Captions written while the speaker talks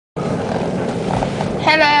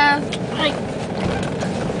Hello. Hi.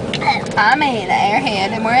 I'm an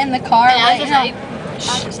airhead and we're in the car waiting on.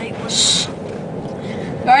 Shh.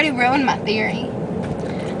 You already ruined my theory.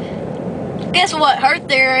 Guess what? Her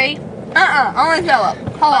theory. Only Philip.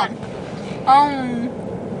 Hold on.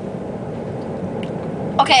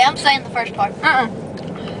 Okay, I'm saying the first part.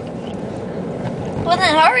 Well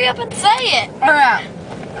then hurry up and say it. Alright.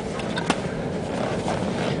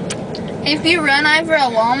 If you run over a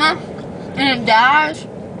llama and it dies,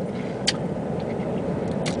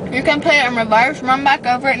 you can put it in reverse, run back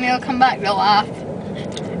over it, and it'll come back to life.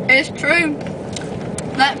 It's true.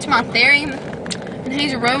 That's my theory, and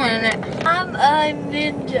he's ruining it. I'm a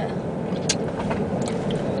ninja.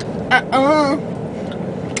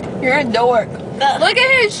 You're a dork. Look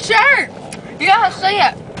at his shirt. You gotta see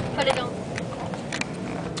it. Put it on.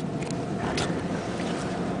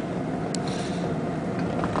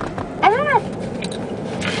 I don't know.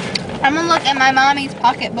 I'm gonna look at my mommy's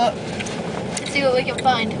pocketbook. Let's see what we can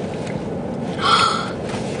find.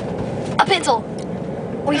 A pencil.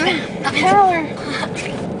 What do you think? A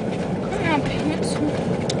pencil.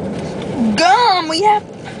 Gum. We have.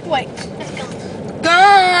 Wait.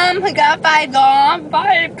 Gum. We got 5 gum.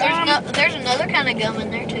 5 gum. There's another kind of gum in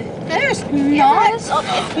there too. There's not.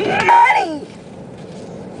 Money.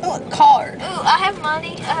 Oh, a card. Ooh, I have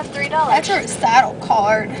money. I have $3. That's your saddle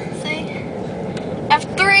card. See? I have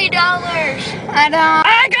 $3. I don't.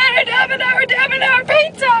 I got a Domino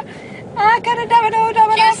pizza. I got a Domino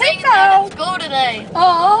You're singing pizza. that at school today.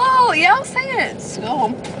 Oh, yeah, I'll sing it at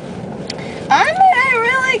school. I'm in a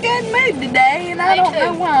really good mood today, and I don't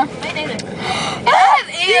know why. Me neither. Do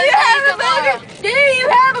you have a booger? Do you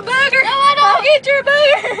have a booger? No, I don't. I'll get your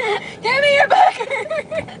booger. Give me your booger.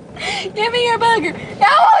 Give me your booger. I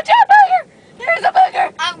want your booger. Here's a booger.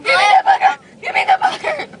 I'm Give me the booger. Give me the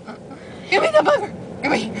booger. Give me the booger.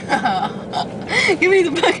 Give me. Give me the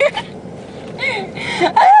booger. I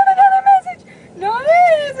have another message. No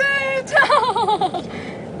message.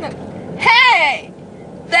 No. Hey,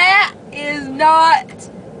 that is not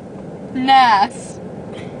nice.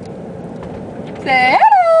 Say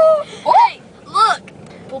hello. Hey, look.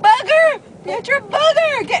 Booger. Get your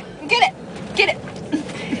booger. Get it. Get it.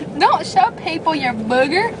 Don't show people your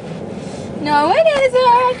booger. No, it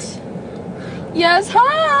isn't. Yes,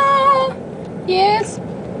 huh? Yes,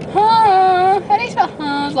 huh? How do you spell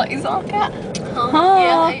huh? It's like it's all cat. Huh?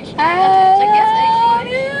 Yeah,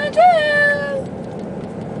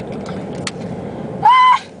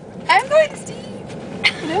 I'm going to Steve.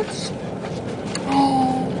 Looks.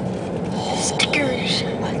 Oh. Stickers.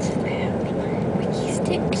 What's that? Wiki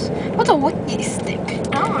sticks. What's a wiki stick?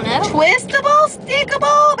 I don't know. Twistable,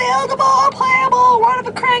 stickable, buildable, playable, one of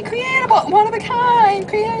a kind, creatable, one of a kind,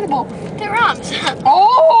 creatable. It rhymes.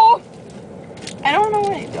 Oh! I don't know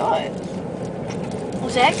what it does.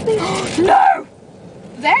 Was Zaxby's? No!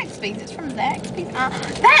 Zaxby's. It's from Zaxby's.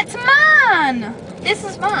 That's mine! This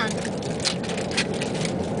is mine.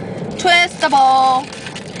 Twistable.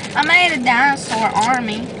 I made a dinosaur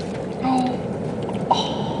army. Oh.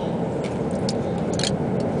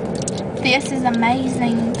 This is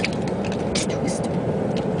amazing. Twistable.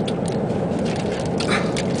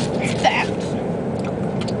 That.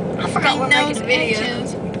 I forgot we're making a video.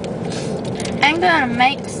 I'm gonna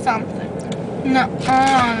make something. No,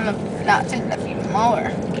 not just a few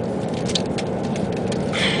more.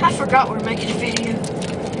 I forgot we're making a video.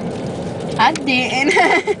 I didn't.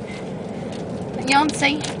 You don't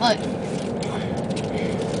see? Look.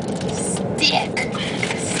 Stick.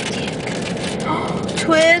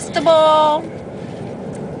 Twistable.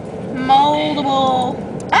 Moldable.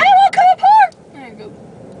 I won't come apart. There you go.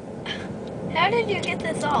 How did you get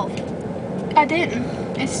this off? I didn't.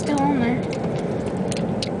 It's still on there.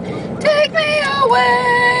 Take me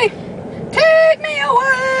away. Take me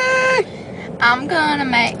away. I'm gonna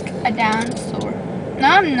make a dinosaur. No,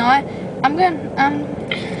 I'm not.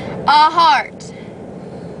 A heart.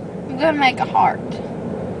 I'm gonna make a heart.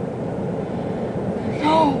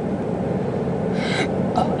 Oh.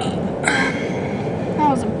 That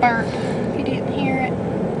was a burp. If you didn't hear it.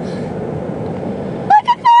 Look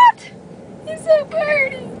at that! It's so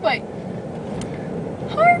pretty. Wait.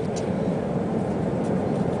 Heart.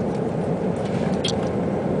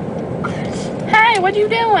 Hey, what you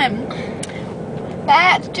doing?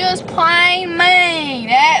 That's just plain mean.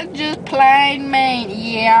 That's just plain mean.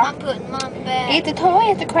 Yeah. I'm putting mine back. It's a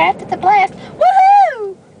toy, it's a craft, it's a blast.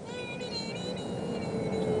 Woohoo!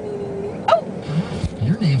 Oh!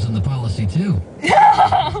 Your name's on the policy too.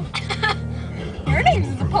 Your name's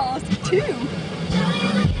on the policy too.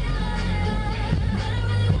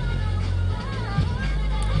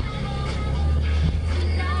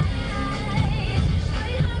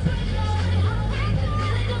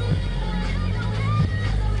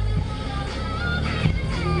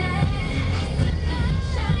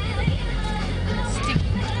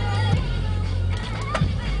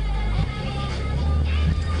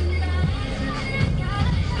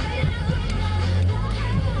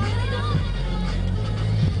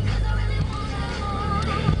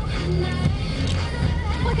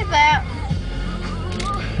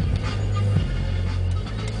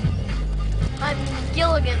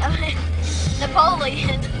 Napoleon.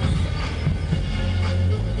 Napoleon.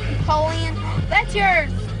 Napoleon. That's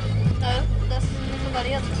yours. No, that's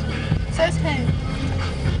somebody else's. Says who?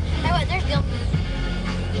 Hey, wait, there's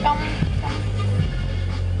Gum.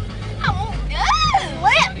 Oh, no!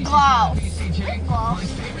 Lip gloss. CJ, gloss. my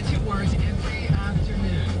favorite 2 words every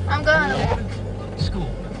afternoon. I'm going. School.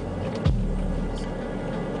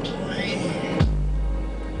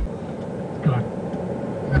 Good.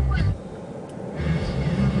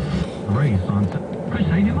 Race on. Chris,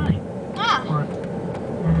 how you doing? Ah, What?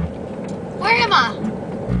 where am I?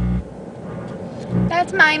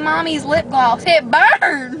 That's my mommy's lip gloss. It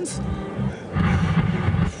burns.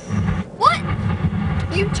 What?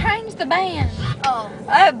 You changed the band. Oh.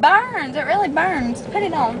 It burns. It really burns. Put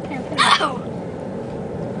it on. Here, put it on. Oh.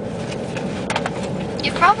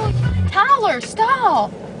 You probably. Tyler,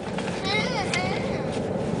 stop.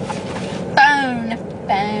 Phone.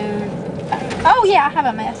 Oh, yeah, I have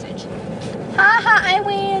a message. Ha ha, I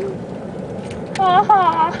win. Ha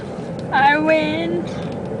ha, I win.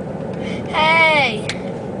 Hey.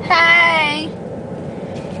 Hey.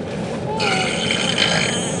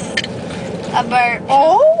 A burp.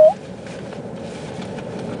 Oh.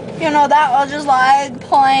 You know, that was just like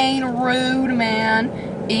plain rude, man.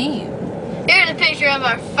 Ew. Here's a picture of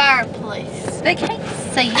our fireplace. They can't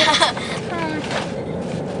see it.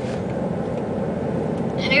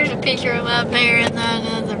 And here's a picture of my bear and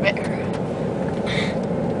another bear.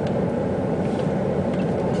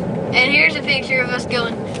 And here's a picture of us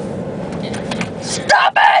going.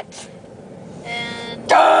 Stop it! And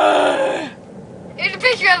Duh! here's a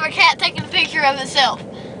picture of a cat taking a picture of itself.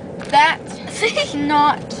 That's See?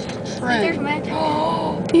 not There's true.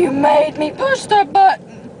 magic. You made me push the button.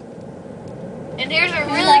 And here's a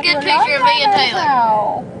really good picture of me and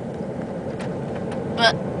Taylor.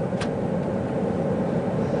 But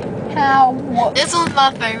How? What? this one's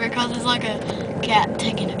my favorite because it's like a cat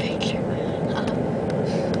taking a picture.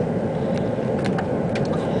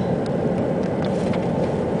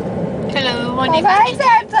 Hello, my name is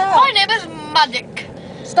Kitty. My name is Magic.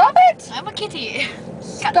 Stop it! I'm a kitty.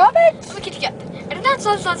 Stop I'm it! a kitty cat. And that's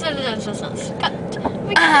cut.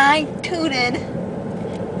 I tooted.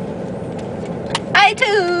 I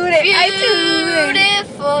tooted. I tooted.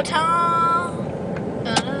 Beautiful town.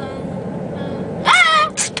 Ah!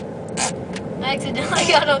 I accidentally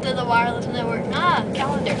got onto the wireless network. Ah,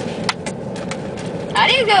 calendar. I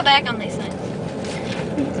need to go back on these things.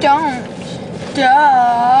 Don't.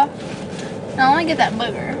 Duh. Now let me get that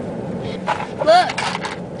booger. Look.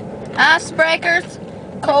 Icebreakers.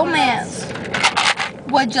 Cold mints.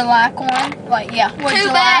 Would you like one? Like, yeah. Would Too you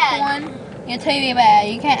bad. like one? You're too bad.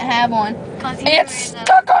 You can't have one. Cause It's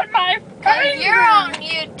stuck on my finger. you're on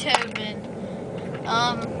YouTube and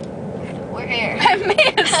we're here. I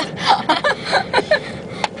missed.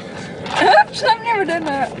 Oops, I've never done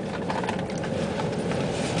that.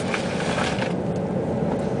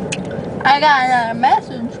 I got another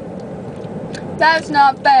message. That's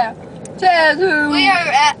not fair. Says who? We are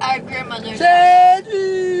at our grandmother's. Says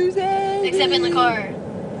who? Says Except in the who? car.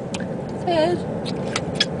 Says.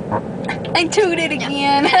 I tooted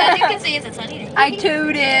again. And as you can see, it's a sunny day. I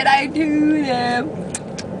tooted. I tooted.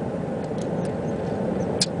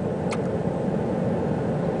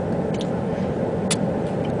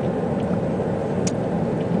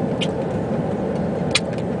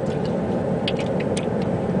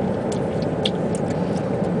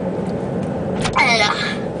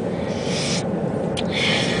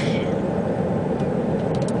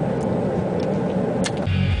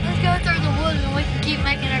 Let's go through the woods and we can keep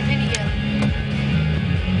making our video.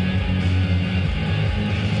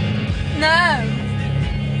 No.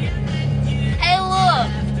 Hey, look.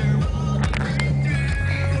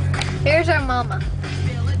 Here's our mama.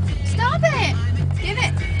 Stop it. Give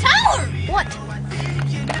it. Tyler! What?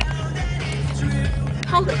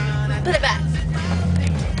 Hold it. Put it back.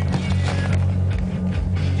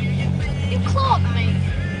 You clogged me.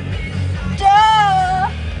 Duh.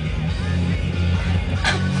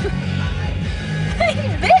 He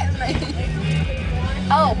bit me.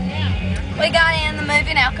 Oh, we got in the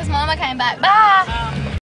movie now because Mama came back. Bye.